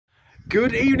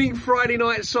Good evening, Friday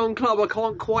Night Song Club. I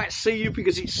can't quite see you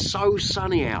because it's so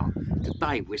sunny out.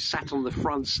 Today we're sat on the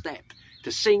front step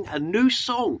to sing a new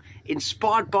song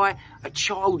inspired by a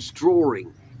child's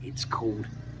drawing. It's called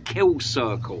Kill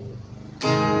Circle.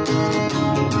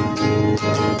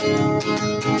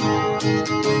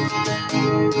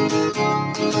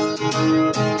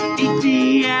 Meet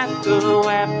me at the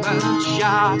weapon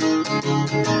shop.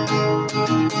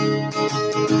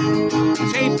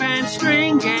 Tape and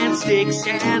string and sticks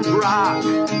and rock.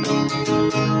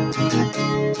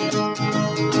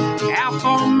 Our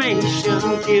formation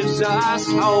gives us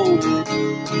hope.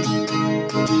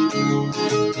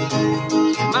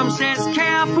 Mom says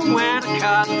careful when to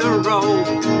cut the rope.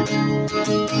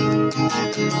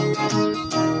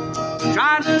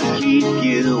 Try to keep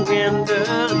you in the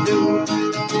loop.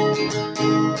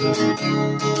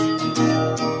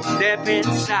 Step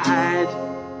inside,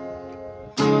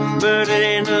 murdered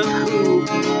in a hoop.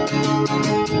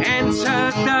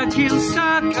 Enter the kill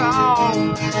circle,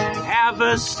 have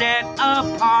a set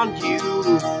upon you.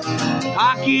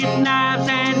 Pocket knives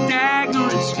and dagger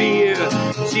and spear,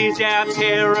 seize our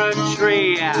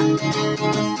territory.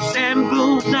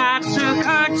 Assemble not to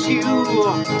hurt you,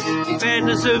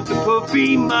 defenders of the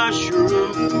puffy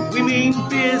mushroom. We mean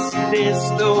business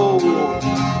though,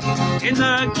 in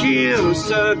the kill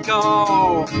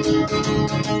circle.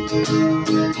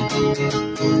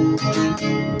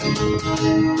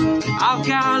 All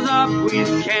guys up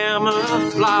with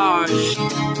camouflage,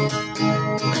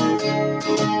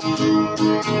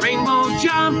 rainbow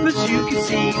jumpers you can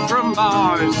see from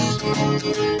bars.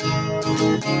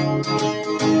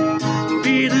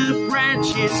 Bitter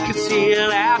branches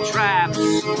conceal our traps.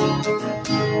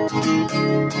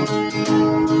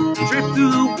 Trip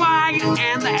through the wire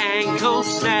and the ankle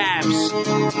snaps.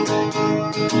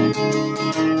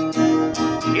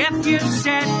 If you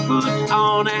set foot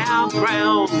on our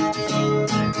ground,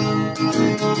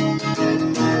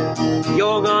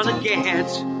 you're gonna get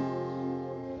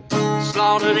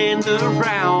slaughtered in the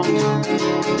round.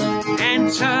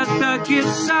 Enter the kill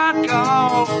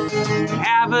circle,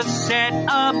 have a set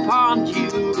upon you.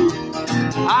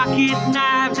 Pocket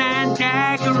knives and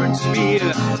dagger and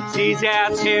spear, seize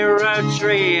our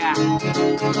territory.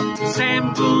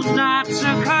 Assemble not to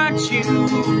hurt you,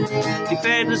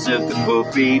 defenders of the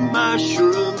puffy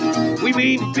mushroom. We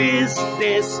mean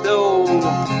business though,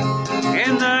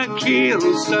 in the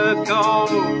kill circle.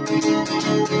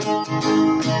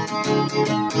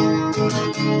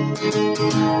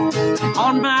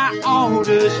 On my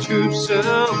orders, troops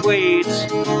await.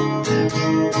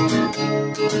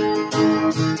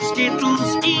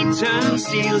 Skittles eaten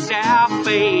seals our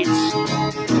fate.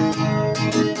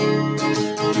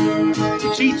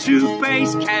 G2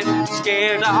 base camp,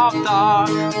 scared of dark,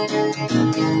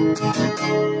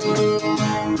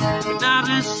 but not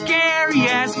as scary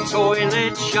as a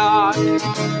toilet shark.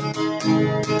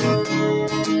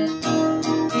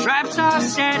 Traps are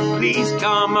set, please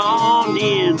come on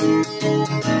in.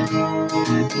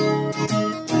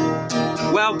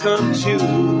 Welcome to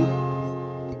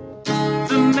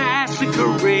the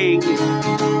massacre ring.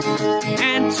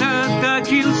 Enter the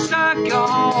kill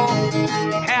circle,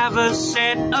 have a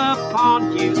set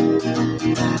upon you.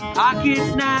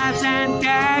 Pocket knives and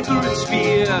dagger and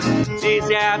spear,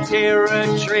 seize our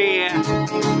territory.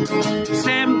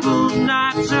 Assemble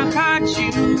not to hurt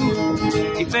you,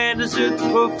 defenders of the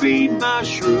puffy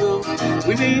mushroom.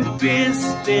 We mean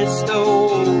business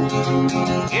though,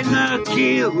 in the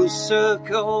kill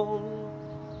circle.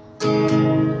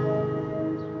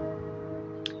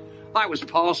 That was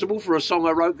passable for a song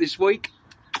I wrote this week.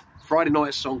 Friday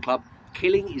Night Song Club.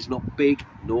 Killing is not big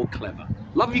nor clever.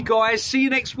 Love you guys. See you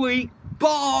next week.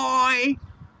 Bye.